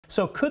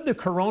So could the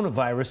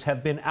coronavirus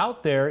have been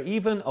out there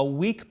even a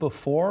week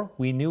before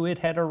we knew it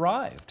had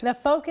arrived? The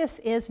focus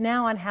is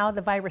now on how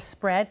the virus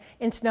spread.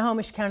 In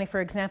Snohomish County,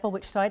 for example,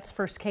 which saw its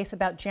first case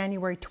about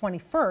January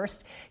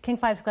 21st, King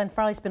 5's Glenn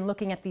Farley's been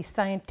looking at the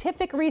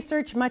scientific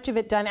research, much of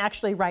it done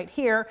actually right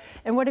here.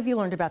 And what have you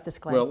learned about this,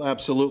 Glenn? Well,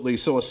 absolutely.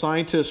 So a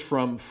scientist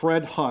from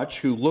Fred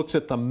Hutch, who looks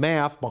at the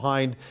math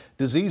behind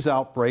disease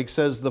outbreaks,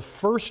 says the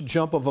first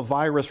jump of a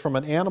virus from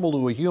an animal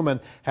to a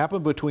human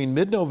happened between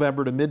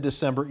mid-November to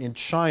mid-December in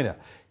China.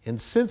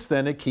 And since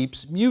then, it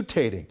keeps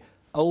mutating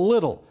a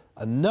little,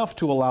 enough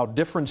to allow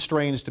different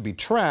strains to be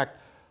tracked,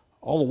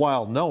 all the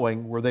while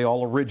knowing where they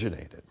all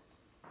originated.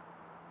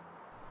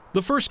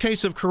 The first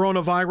case of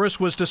coronavirus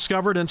was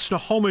discovered in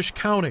Snohomish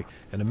County,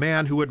 and a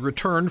man who had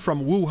returned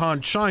from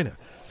Wuhan, China.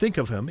 Think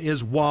of him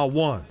as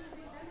Hua1.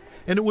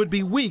 And it would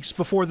be weeks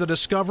before the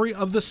discovery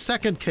of the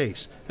second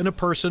case in a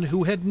person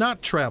who had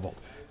not traveled.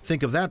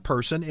 Think of that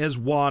person as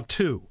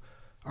Hua2.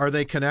 Are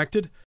they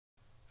connected?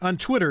 On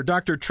Twitter,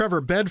 Dr.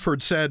 Trevor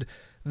Bedford said,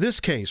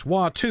 "This case,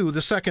 Hua2,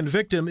 the second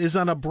victim, is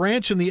on a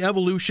branch in the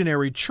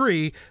evolutionary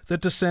tree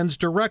that descends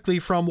directly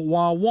from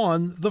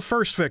Hua1, the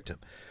first victim."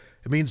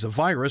 It means the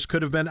virus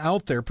could have been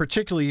out there,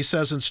 particularly, he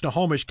says, in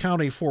Snohomish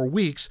County for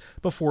weeks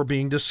before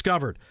being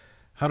discovered.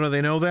 How do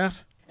they know that?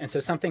 And so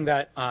something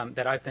that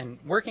I've been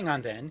working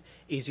on then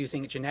is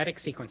using genetic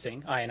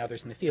sequencing, I and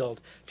others in the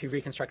field, to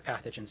reconstruct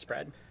pathogen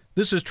spread.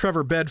 This is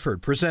Trevor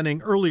Bedford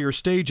presenting earlier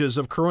stages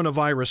of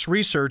coronavirus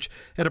research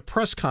at a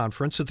press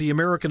conference at the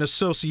American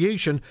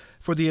Association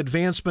for the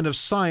Advancement of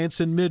Science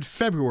in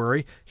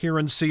mid-February here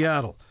in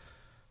Seattle.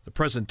 The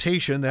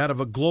presentation, that of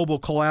a global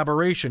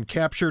collaboration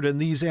captured in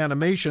these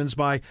animations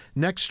by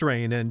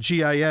NextStrain and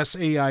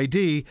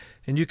GIS-AID,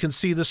 and you can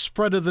see the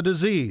spread of the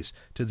disease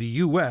to the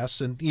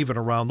U.S. and even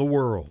around the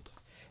world.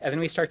 And then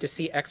we start to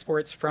see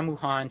exports from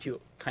Wuhan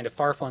to kind of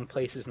far-flung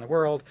places in the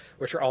world,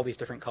 which are all these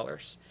different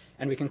colors.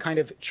 And we can kind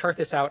of chart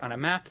this out on a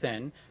map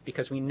then,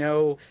 because we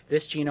know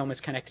this genome is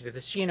connected to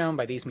this genome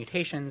by these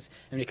mutations,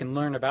 and we can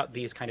learn about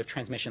these kind of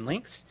transmission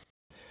links.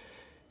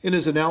 In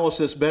his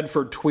analysis,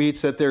 Bedford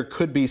tweets that there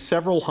could be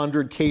several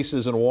hundred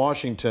cases in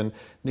Washington.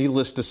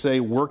 Needless to say,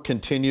 work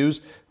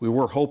continues. We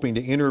were hoping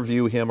to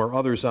interview him or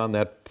others on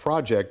that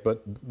project,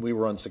 but we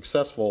were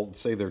unsuccessful.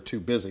 Say they're too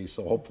busy,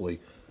 so hopefully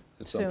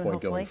at some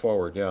point going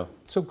forward, yeah.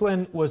 So,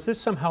 Glenn, was this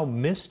somehow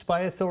missed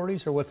by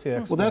authorities, or what's the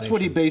explanation? Well, that's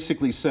what he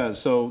basically says.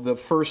 So the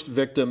first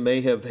victim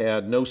may have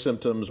had no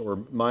symptoms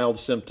or mild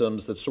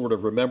symptoms that sort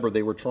of, remember,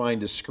 they were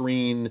trying to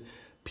screen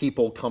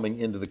people coming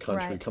into the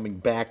country, coming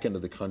back into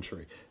the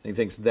country. And he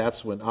thinks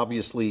that's when,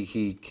 obviously,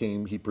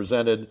 he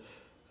presented,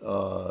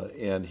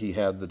 and he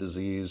had the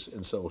disease,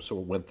 and so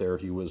went there.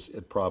 He was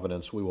at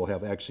Providence. We will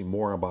have actually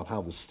more about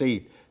how the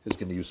state is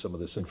going to use some of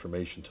this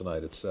information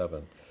tonight at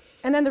 7.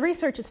 And then the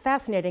research is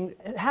fascinating.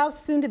 How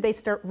soon did they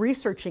start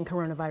researching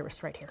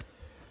coronavirus right here?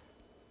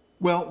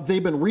 Well,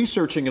 they've been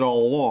researching it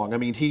all along. I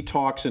mean, he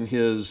talks in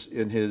his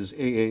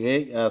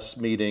AAAS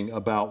meeting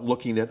about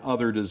looking at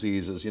other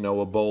diseases, you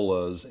know,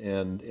 Ebolas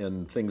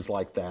and things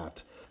like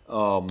that.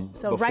 So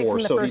before. Right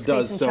from the first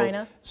case in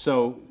China?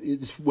 So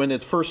when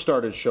it first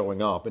started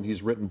showing up, and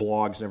he's written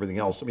blogs and everything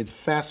else, I mean, it's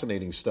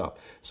fascinating stuff.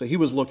 So he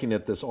was looking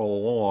at this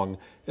all along,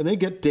 and they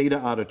get data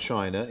out of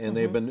China, and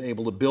they've been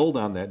able to build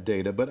on that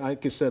data. But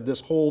like I said,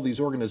 these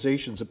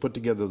organizations that put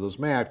together those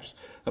maps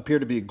appear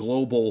to be a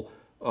global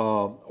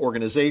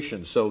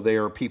organizations. So they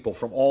are people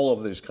from all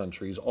of these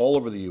countries, all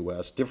over the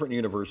U.S., different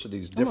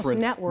universities, different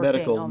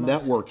medical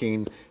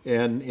networking,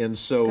 and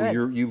so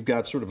you've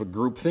got sort of a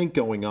group think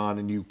going on,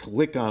 and you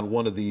click on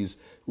one of these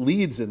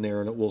leads in there,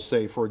 and it will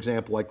say, for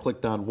example, I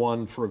clicked on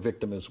one for a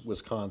victim in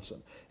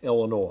Wisconsin,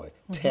 Illinois,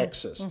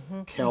 Texas,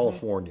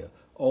 California,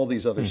 all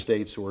these other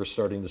states who are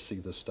starting to see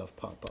this stuff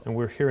pop up. And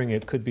we're hearing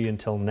it could be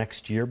until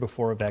next year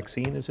before a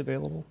vaccine is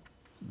available?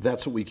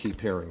 That's what we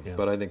keep hearing,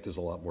 but I think there's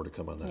a lot more to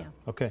come on that.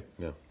 Okay.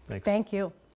 Yeah. Thanks. Thank you.